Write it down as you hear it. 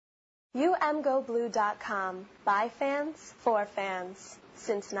UMGoBlue.com. By fans, for fans.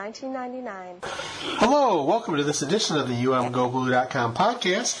 Since 1999. Hello, welcome to this edition of the UMGoBlue.com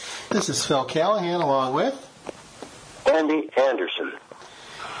podcast. This is Phil Callahan along with Andy Anderson.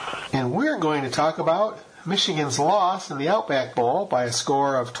 And we're going to talk about Michigan's loss in the Outback Bowl by a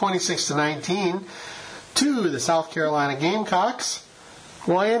score of 26-19 to the South Carolina Gamecocks.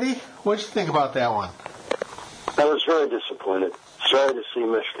 Well, Andy, what did you think about that one? I was very disappointed. Sorry to see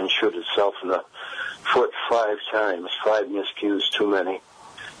Michigan shoot itself in the foot 5 times, 5 miscues too many.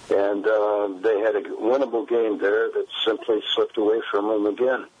 And they had a winnable game there that simply slipped away from them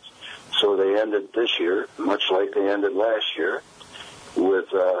again. So they ended this year, much like they ended last year,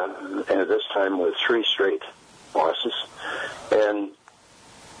 with and this time with 3 straight losses. And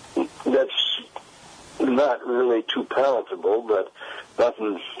that's not really too palatable, but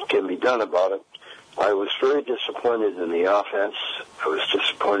nothing can be done about it. I was very disappointed in the offense. I was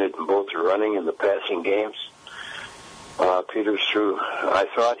disappointed in both the running and the passing games. Peters I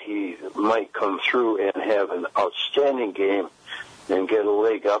thought he might come through and have an outstanding game and get a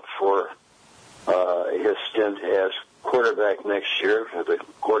leg up for his stint as quarterback next year, for the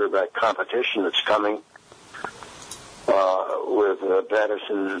quarterback competition that's coming with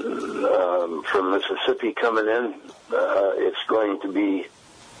Patterson from Mississippi coming in. It's going to be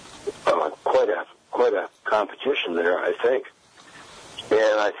quite a competition there, I think.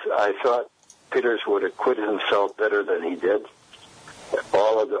 And I thought Peters would have acquitted himself better than he did.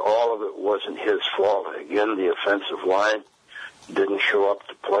 All of it wasn't his fault. Again, the offensive line didn't show up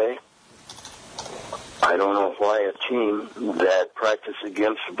to play. I don't know why a team that practices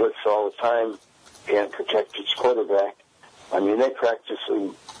against blitz all the time can't protect its quarterback. I mean, they practice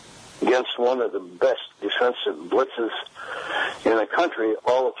against one of the best defensive blitzes in the country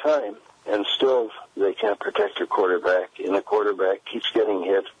all the time, and still they can't protect their quarterback, and the quarterback keeps getting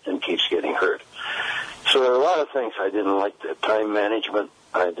hit and keeps getting hurt. So there are a lot of things I didn't like. The time management.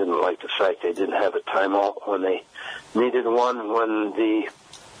 I didn't like the fact they didn't have a timeout when they needed one. When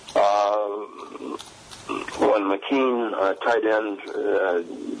McKean, tight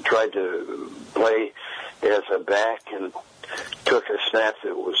end, tried to play as a back and took a snap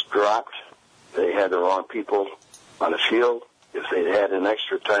that was dropped, they had the wrong people on the field. If they'd had an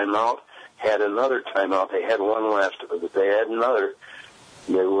extra timeout, had another timeout, they had one left, but if they had another,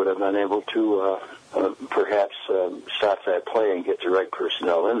 they would have been able to perhaps stop that play and get the right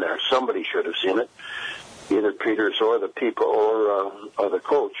personnel in there. Somebody should have seen it, either Peters or the people or the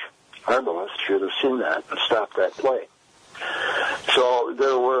coach. Harbaugh should have seen that and stopped that play. So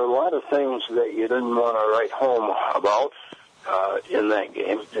there were a lot of things that you didn't want to write home about in that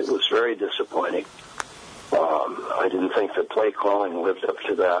game. It was very disappointing. I didn't think the play calling lived up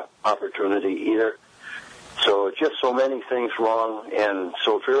to that opportunity either. So just so many things wrong, and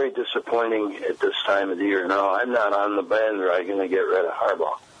so very disappointing at this time of the year. Now, I'm not on the bandwagon to get rid of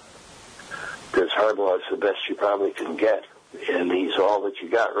Harbaugh, because Harbaugh is the best you probably can get, and he's all that you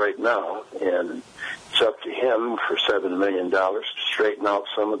got right now, and it's up to him for $7 million to straighten out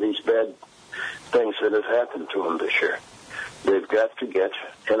some of these bad things that have happened to him this year. They've got to get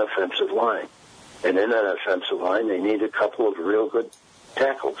an offensive line. And in that offensive line, they need a couple of real good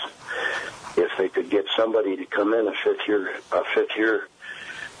tackles. If they could get somebody to come in, a fifth year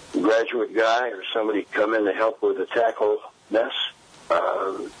graduate guy, or somebody to come in to help with the tackle mess,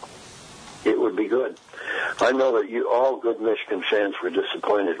 it would be good. I know that all good Michigan fans were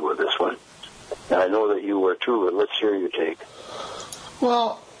disappointed with this one. I know that you were too, but let's hear your take.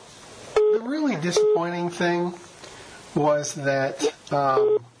 Well, the really disappointing thing was that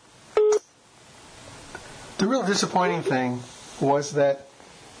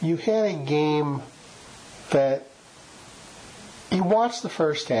you had a game that you watched the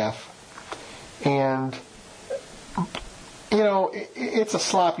first half, and it's a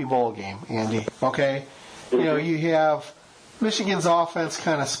sloppy bowl game, Andy. Okay, you have Michigan's offense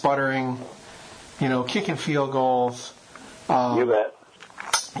kind of sputtering, kicking field goals. You bet.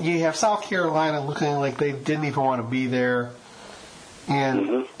 You have South Carolina looking like they didn't even want to be there,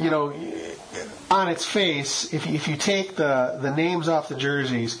 and on its face, if you take the names off the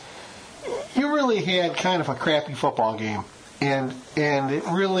jerseys, you really had kind of a crappy football game. And it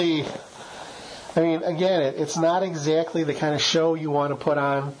really, again, it's not exactly the kind of show you want to put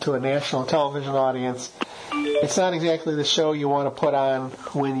on to a national television audience. It's not exactly the show you want to put on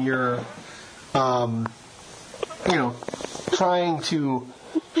when you're, trying to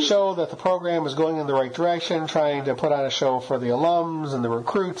show that the program is going in the right direction, trying to put on a show for the alums and the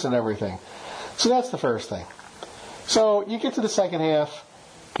recruits and everything. So that's the first thing. So you get to the second half,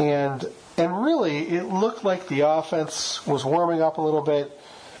 and really it looked like the offense was warming up a little bit.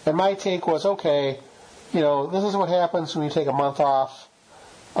 And my take was, okay, this is what happens when you take a month off,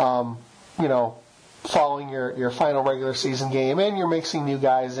 following your final regular season game, and you're mixing new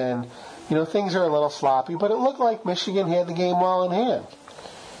guys in. Things are a little sloppy, but it looked like Michigan had the game well in hand.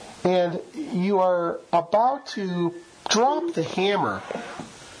 And you are about to drop the hammer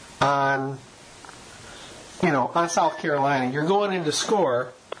on South Carolina. You're going in to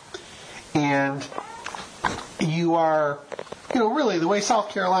score, and you are, really the way South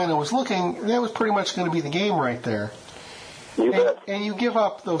Carolina was looking, that was pretty much going to be the game right there. And you give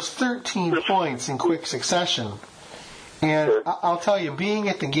up those 13 points in quick succession. And I'll tell you, being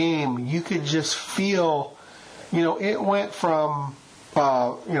at the game, you could just feel, it went from,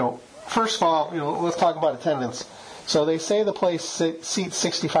 first of all, let's talk about attendance. So they say the place seats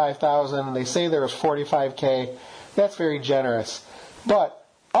 65,000. They say there was 45K. That's very generous. But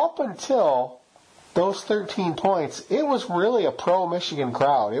up until those 13 points, it was really a pro-Michigan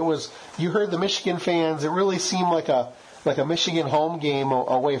crowd. You heard the Michigan fans. It really seemed like a Michigan home game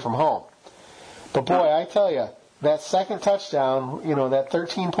away from home. But boy, I tell you, that second touchdown, that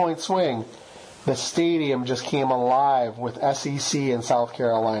 13-point swing, the stadium just came alive with SEC and South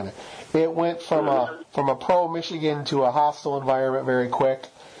Carolina. It went from a pro-Michigan to a hostile environment very quick.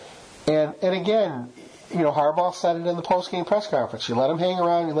 And again, Harbaugh said it in the post-game press conference. You let them hang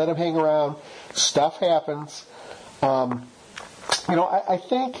around. Stuff happens. I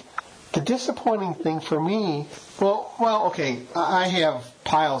think the disappointing thing for me, okay, I have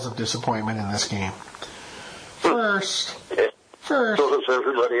piles of disappointment in this game. First, so does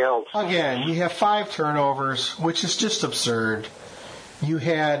everybody else. Again, you have 5 turnovers, which is just absurd. You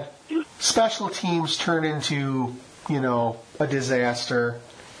had special teams turn into, a disaster.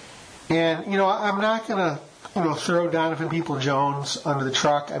 And, I'm not going to, throw Donovan Peoples-Jones under the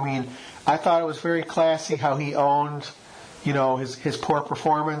truck. I mean, I thought it was very classy how he owned, his poor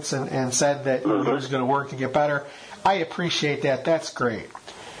performance and said that he was going to work to get better. I appreciate that. That's great.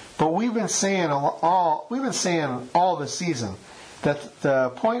 But we've been saying all this season that the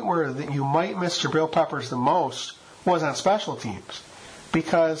point where that you might miss Jabril Peppers the most was on special teams.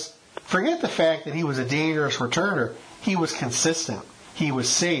 Because forget the fact that he was a dangerous returner. He was consistent. He was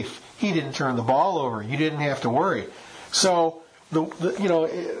safe. He didn't turn the ball over. You didn't have to worry. So,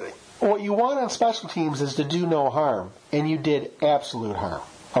 what you want on special teams is to do no harm. And you did absolute harm.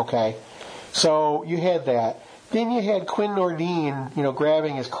 Okay? So, you had that. Then you had Quinn Nordin,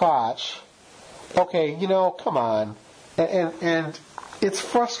 grabbing his crotch. Okay, come on. And it's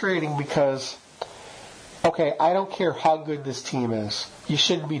frustrating because, okay, I don't care how good this team is. You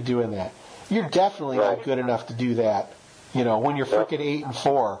shouldn't be doing that. You're definitely not good enough to do that, when you're freaking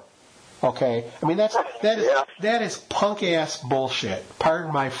 8-4. Okay? I mean, that is punk-ass bullshit.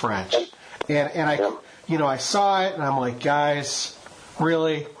 Pardon my French. And I saw it, and I'm like, guys,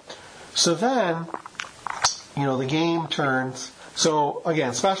 really? So then, the game turns. So,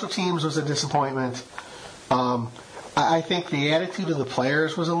 again, special teams was a disappointment. I think the attitude of the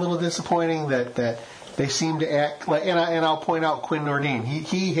players was a little disappointing, that they seemed to act like, and I'll point out Quinn Nordin.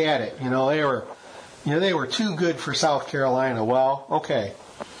 He had it. They were too good for South Carolina. Well, okay.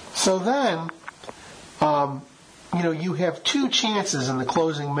 So then, you have 2 chances in the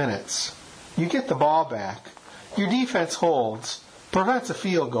closing minutes. You get the ball back. Your defense holds, prevents a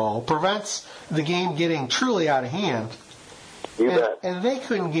field goal, prevents the game getting truly out of hand. And they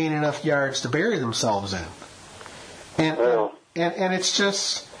couldn't gain enough yards to bury themselves in. And it's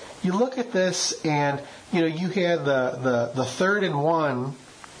just, you look at this, and you had the 3rd and 1.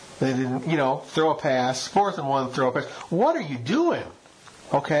 They didn't throw a pass. 4th and 1, throw a pass. What are you doing?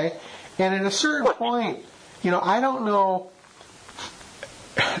 Okay, and at a certain point, I don't know.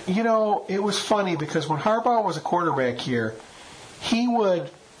 It was funny because when Harbaugh was a quarterback here, he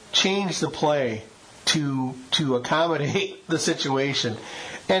would change the play to accommodate the situation.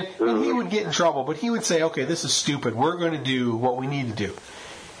 And he would get in trouble, but he would say, okay, this is stupid. We're going to do what we need to do.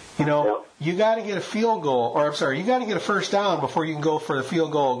 You got to get a field goal, you got to get a first down before you can go for the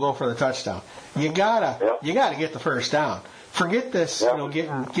field goal, go for the touchdown. You gotta get the first down. Forget this,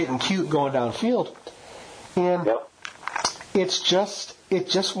 getting cute going downfield. And it just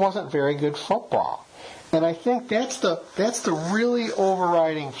wasn't very good football. And I think that's the really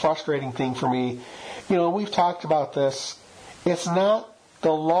overriding, frustrating thing for me. We've talked about this. It's not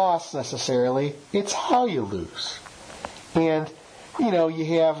the loss necessarily, it's how you lose. And, you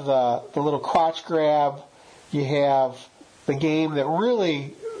have the little crotch grab, you have the game that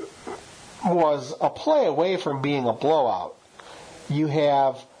really was a play away from being a blowout. You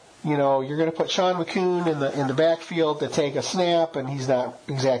have, you're going to put Sean McCoon in the backfield to take a snap, and he's not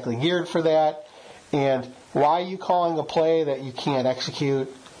exactly geared for that. And why are you calling a play that you can't execute?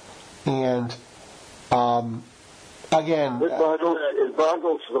 And again, it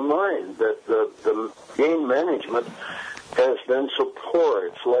boggles the mind that the game management has been so poor.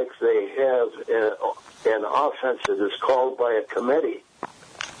 It's like they have an offense that is called by a committee.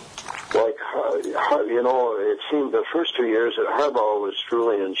 Like, you know, it seemed the first 2 years that Harbaugh was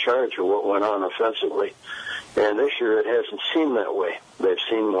truly in charge of what went on offensively. And this year it hasn't seemed that way. They've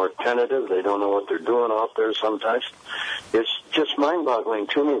seemed more tentative. They don't know what they're doing out there sometimes. It's just mind-boggling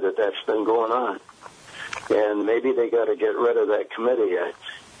to me that that's been going on. And maybe they got to get rid of that committee.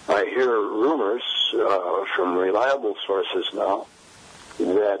 I hear rumors from reliable sources now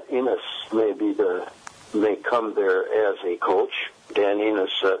that Enos may come there as a coach. Dan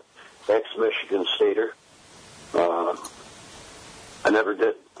Enos, ex-Michigan Stater. I never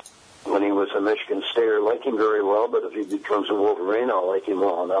did, when he was a Michigan Stater, like him very well, but if he becomes a Wolverine, I'll like him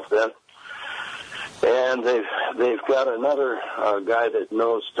well enough then. And they've got another guy that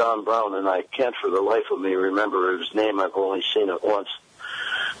knows Don Brown, and I can't for the life of me remember his name. I've only seen it once.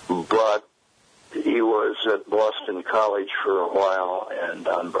 But he was at Boston College for a while, and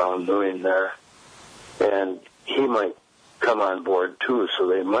Don Brown knew him there. And he might come on board, too, so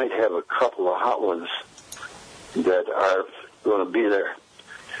they might have a couple of hot ones that are going to be there.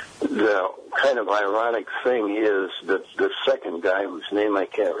 The kind of ironic thing is that the second guy, whose name I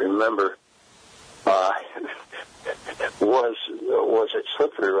can't remember, was at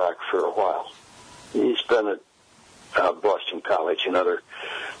Slippery Rock for a while. He's been at Boston College and other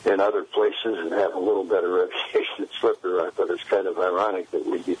places and have a little better reputation at Slippery Rock, but it's kind of ironic that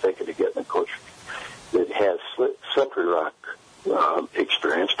we'd be thinking of getting a coach that has Slippery Rock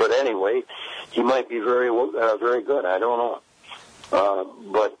experience. But anyway, he might be very good. I don't know.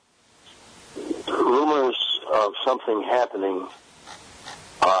 But rumors of something happening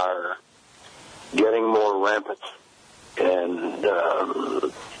are getting more rampant and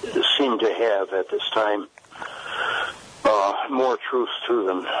seem to have at this time more truth to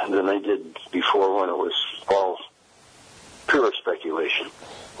them than they did before, when it was all pure speculation.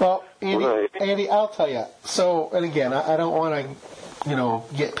 Well, Andy, I'll tell you. So, and again, I don't want to,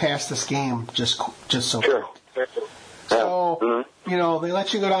 get past this game just so sure. quick. So, they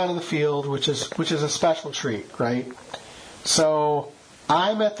let you go down to the field, which is a special treat, right? So,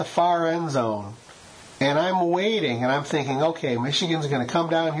 I'm at the far end zone, and I'm waiting, and I'm thinking, okay, Michigan's going to come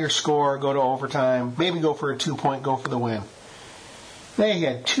down here, score, go to overtime, maybe go for a 2-point, go for the win. They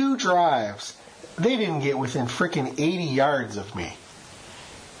had 2 drives. They didn't get within frickin' 80 yards of me.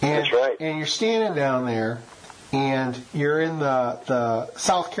 And, that's right. And you're standing down there, and you're in the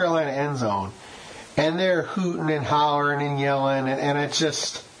South Carolina end zone, and they're hooting and hollering and yelling, and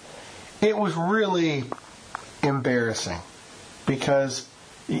it was really embarrassing, because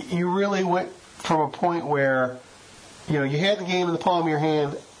you really went from a point where, you had the game in the palm of your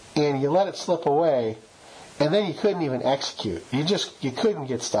hand, and you let it slip away, and then you couldn't even execute. You couldn't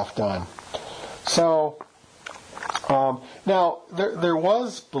get stuff done. So, now, there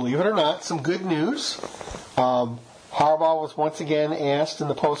was, believe it or not, some good news. Harbaugh was once again asked in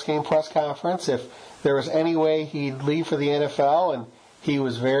the post-game press conference if there was any way he'd leave for the NFL, and he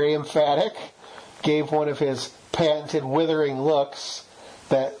was very emphatic, gave one of his patented withering looks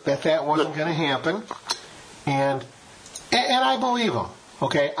that wasn't going to happen. And I believe him,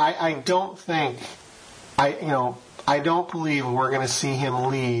 okay? I don't think, I don't believe we're going to see him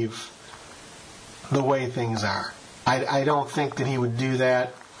leave the way things are. I don't think that he would do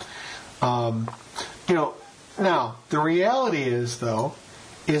that. Now, the reality is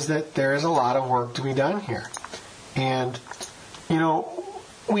that there is a lot of work to be done here. And,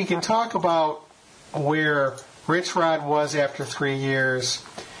 we can talk about where Rich Rod was after 3 years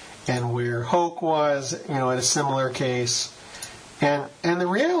and where Hoke was, in a similar case. And the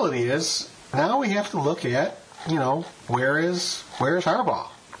reality is, now we have to look at, where's Harbaugh?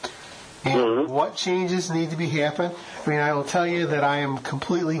 And what changes need to be happen? I mean, I will tell you that I am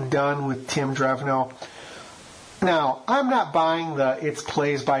completely done with Tim Drevno. Now, I'm not buying it's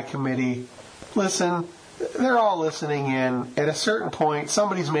plays by committee. Listen, they're all listening in. At a certain point,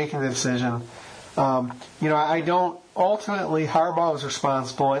 somebody's making the decision. I don't. Ultimately, Harbaugh is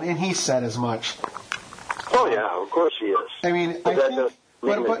responsible, and he said as much. Oh yeah, of course he is. I mean,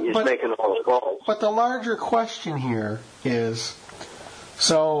 but he's making all the calls. But the larger question here is,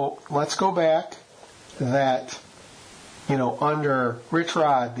 so let's go back that, under Rich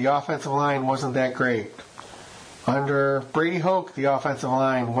Rod, the offensive line wasn't that great. Under Brady Hoke, the offensive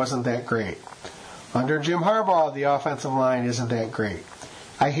line wasn't that great. Under Jim Harbaugh, the offensive line isn't that great.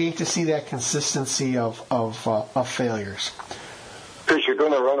 I hate to see that consistency of failures. Because you're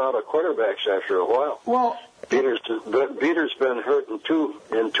going to run out of quarterbacks after a while. Well, Beater's been hurt in two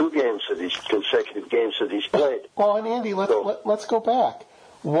consecutive games that he's played. Well, and Andy, let's go back.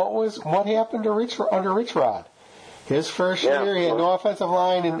 What happened to under Rich Rod? His first year, he had no offensive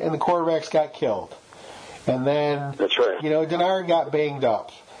line, and the quarterbacks got killed. And then, that's right. Denard got banged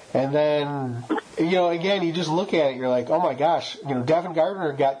up. And then, again, you just look at it, you're like, oh my gosh, Devin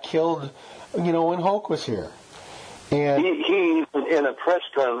Gardner got killed, when Hoke was here. And he in a press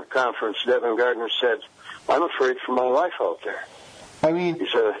conference, Devin Gardner said, I'm afraid for my life out there. I mean, he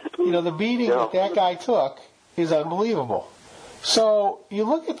said, the beating that guy took is unbelievable. So you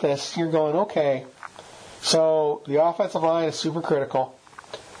look at this, you're going, okay, so the offensive line is super critical.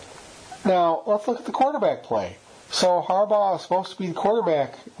 Now, let's look at the quarterback play. So Harbaugh is supposed to be the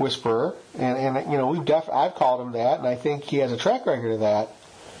quarterback whisperer, and I've called him that, and I think he has a track record of that.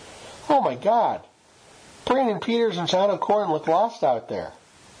 Oh my God, Brandon Peters and John O'Corn look lost out there.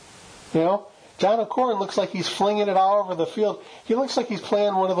 John O'Corn looks like he's flinging it all over the field. He looks like he's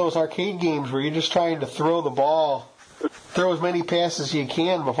playing one of those arcade games where you're just trying to throw the ball, throw as many passes as you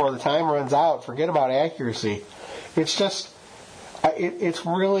can before the time runs out. Forget about accuracy. It's just, it's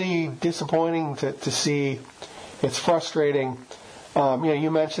really disappointing to see. It's frustrating. You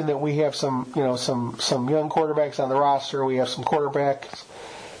mentioned that we have some young quarterbacks on the roster. We have some quarterbacks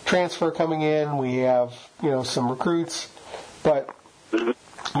transfer coming in. We have, some recruits. But,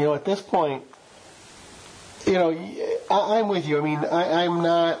 at this point, I'm with you. I mean, I'm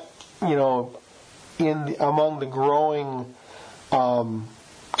not, among the growing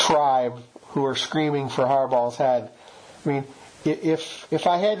tribe who are screaming for Harbaugh's head. I mean, if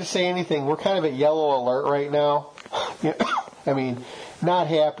I had to say anything, we're kind of at yellow alert right now. I mean, not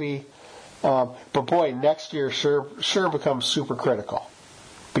happy. But boy, next year sure becomes super critical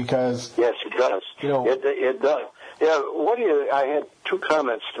because yes, it does. It does. Yeah. I had two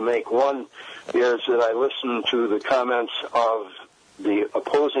comments to make. One is that I listened to the comments of the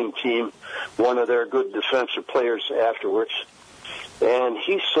opposing team, one of their good defensive players afterwards, and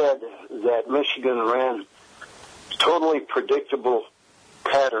he said that Michigan ran totally predictable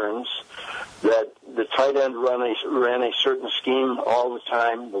patterns, that the tight end ran a certain scheme all the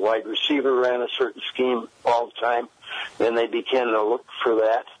time, the wide receiver ran a certain scheme all the time, and they began to look for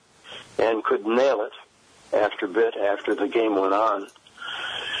that and could nail it after the game went on.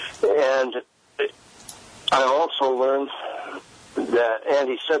 And I also learned that, and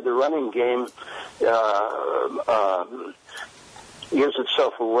he said the running game gives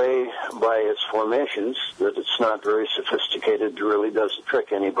itself away by its formations, that it's not very sophisticated, really doesn't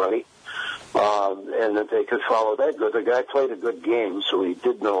trick anybody, and that they could follow that good. The guy played a good game, so he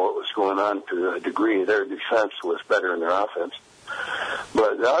did know what was going on to a degree. Their defense was better than their offense.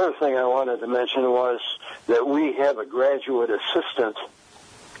 But the other thing I wanted to mention was that we have a graduate assistant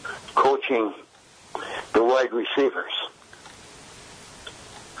coaching the wide receivers.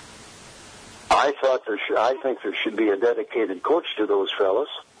 I think there should be a dedicated coach to those fellas,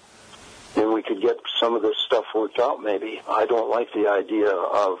 and we could get some of this stuff worked out maybe. I don't like the idea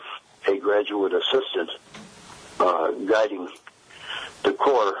of a graduate assistant guiding the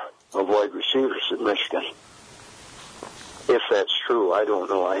core of wide receivers at Michigan. If that's true, I don't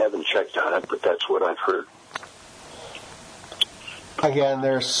know. I haven't checked on it, but that's what I've heard. Again,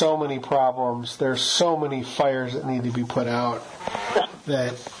 there's so many problems. There's so many fires that need to be put out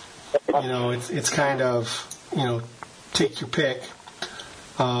that, it's kind of, take your pick.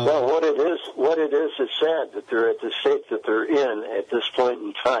 Well, what it is sad that they're at the state that they're in at this point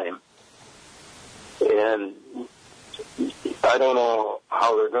in time. And I don't know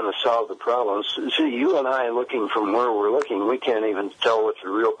how they're going to solve the problems. See, you and I, looking from where we're looking, we can't even tell what the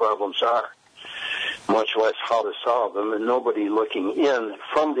real problems are, much less how to solve them. And nobody looking in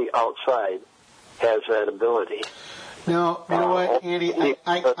from the outside has that ability. Now, you know what, Andy?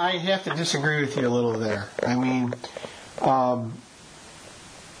 I have to disagree with you a little there. I mean,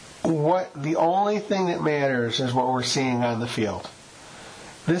 the only thing that matters is what we're seeing on the field.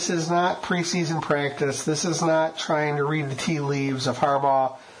 This is not preseason practice. This is not trying to read the tea leaves of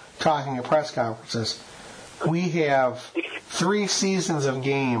Harbaugh talking at press conferences. We have 3 seasons of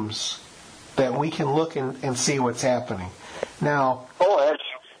games that we can look and see what's happening. Now,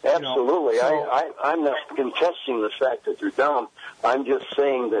 absolutely. I'm not contesting the fact that they're down. I'm just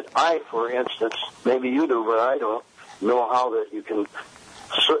saying that for instance, maybe you do, but I don't know how that you can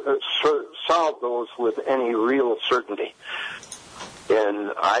solve those with any real certainty.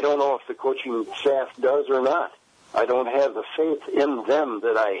 And I don't know if the coaching staff does or not. I don't have the faith in them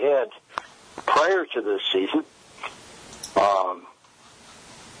that I had prior to this season.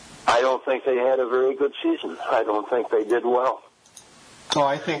 I don't think they had a very good season. I don't think they did well. Oh,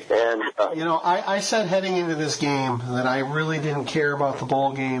 I think, And I said heading into this game that I really didn't care about the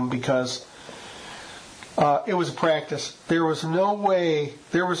bowl game because it was a practice. There was no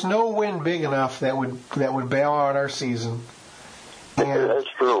win big enough that would bail out our season. And, that's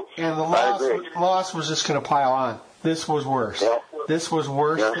true. And the loss was just going to pile on. This was worse. Yeah. This was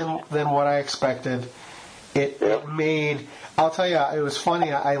worse than what I expected. It made. I'll tell you, it was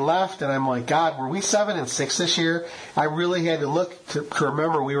funny. I left and I'm like, God, were we 7-6 this year? I really had to look to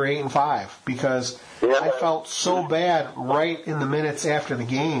remember we were 8-5 because I felt so bad right in the minutes after the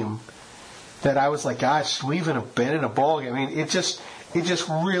game that I was like, gosh, should we even have been in a bowl game? I mean, it just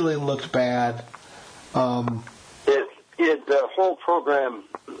really looked bad. The whole program.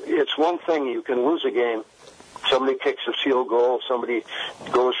 It's one thing you can lose a game. Somebody kicks a field goal, somebody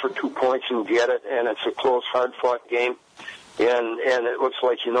goes for 2 points and get it, and it's a close, hard-fought game, and it looks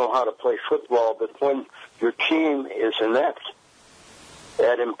like you know how to play football. But when your team is inept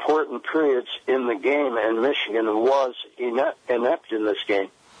at important periods in the game, and Michigan was inept in this game,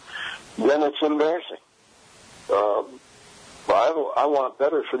 then it's embarrassing. I want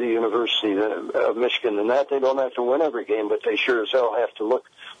better for the University of Michigan than that. They don't have to win every game, but they sure as hell have to look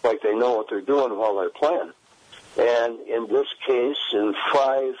like they know what they're doing while they're playing. And in this case, in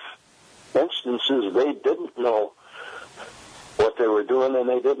 5 instances, they didn't know what they were doing, and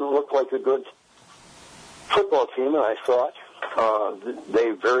they didn't look like a good football team, I thought.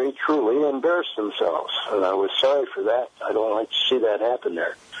 They very truly embarrassed themselves, and I was sorry for that. I don't like to see that happen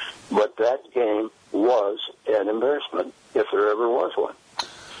there. But that game was an embarrassment, if there ever was one.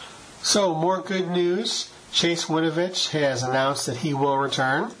 So, more good news. Chase Winovich has announced that he will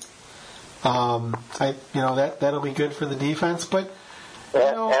return. That'll be good for the defense, but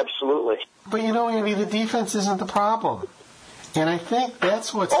absolutely. But Andy, the defense isn't the problem, and I think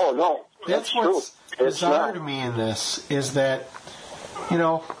that's what's that's what's bizarre to me in this is that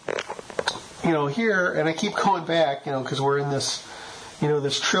here, and I keep going back, because we're in this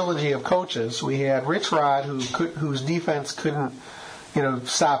this trilogy of coaches. We had Rich Rod, whose defense couldn't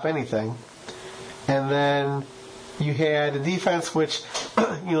stop anything, and then you had a defense which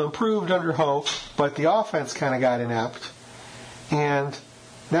improved under Hope, but the offense kind of got inept. And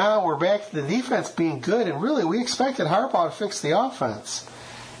now we're back to the defense being good, and really we expected Harbaugh to fix the offense.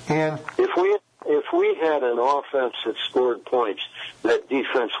 And if we had an offense that scored points, that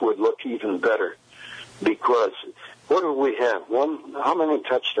defense would look even better. Because what do we have? How many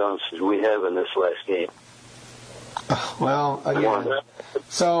touchdowns did we have in this last game? Well, again,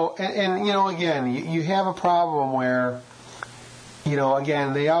 so, and again, you have a problem where,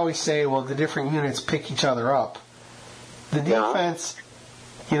 again, they always say, well, the different units pick each other up. The defense,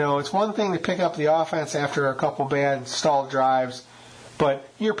 it's one thing to pick up the offense after a couple bad stalled drives, but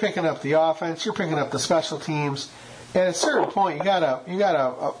you're picking up the offense, you're picking up the special teams. At a certain point, you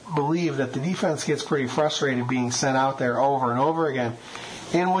gotta believe that the defense gets pretty frustrated being sent out there over and over again.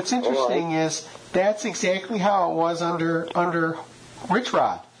 And what's interesting is that's exactly how it was under Rich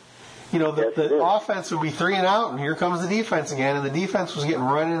Rod. The offense would be 3 and out, and here comes the defense again, and the defense was getting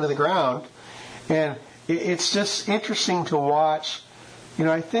run into the ground. And it's just interesting to watch.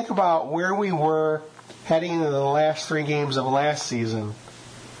 I think about where we were heading into the last 3 games of last season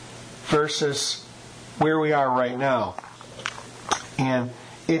versus where we are right now. And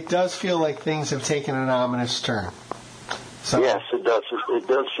it does feel like things have taken an ominous turn. So, yes, it does. It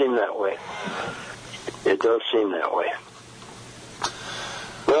does seem that way. It does seem that way.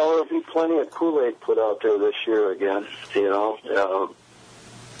 Well, there'll be plenty of Kool-Aid put out there this year again. A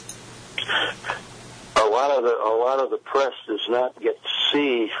lot of the press does not get to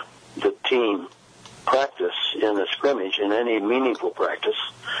see the team practice in a scrimmage, in any meaningful practice.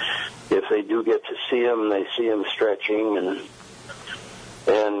 If they do get to see them, they see them stretching and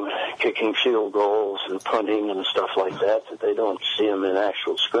kicking field goals and punting and stuff like that. That they don't see them in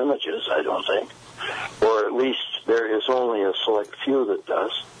actual scrimmages, I don't think. Or at least there is only a select few that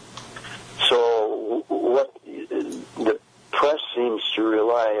does. So what the press seems to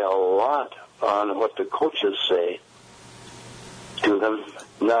rely a lot on what the coaches say to them,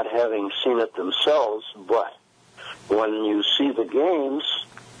 not having seen it themselves. But when you see the games,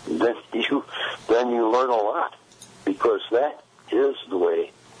 then you learn a lot, because that is the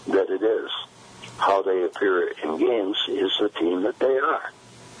way that it is. How they appear in games is the team that they are.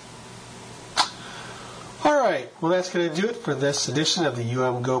 All right. Well, that's going to do it for this edition of the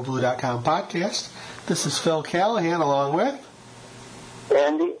UMGoBlue.com podcast. This is Phil Callahan along with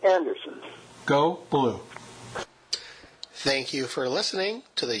Andy Anderson. Go Blue. Thank you for listening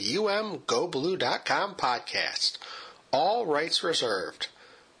to the UMGoBlue.com podcast. All rights reserved.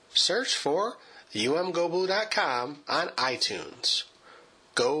 Search for UMGoBlue.com on iTunes.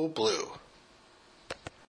 Go Blue.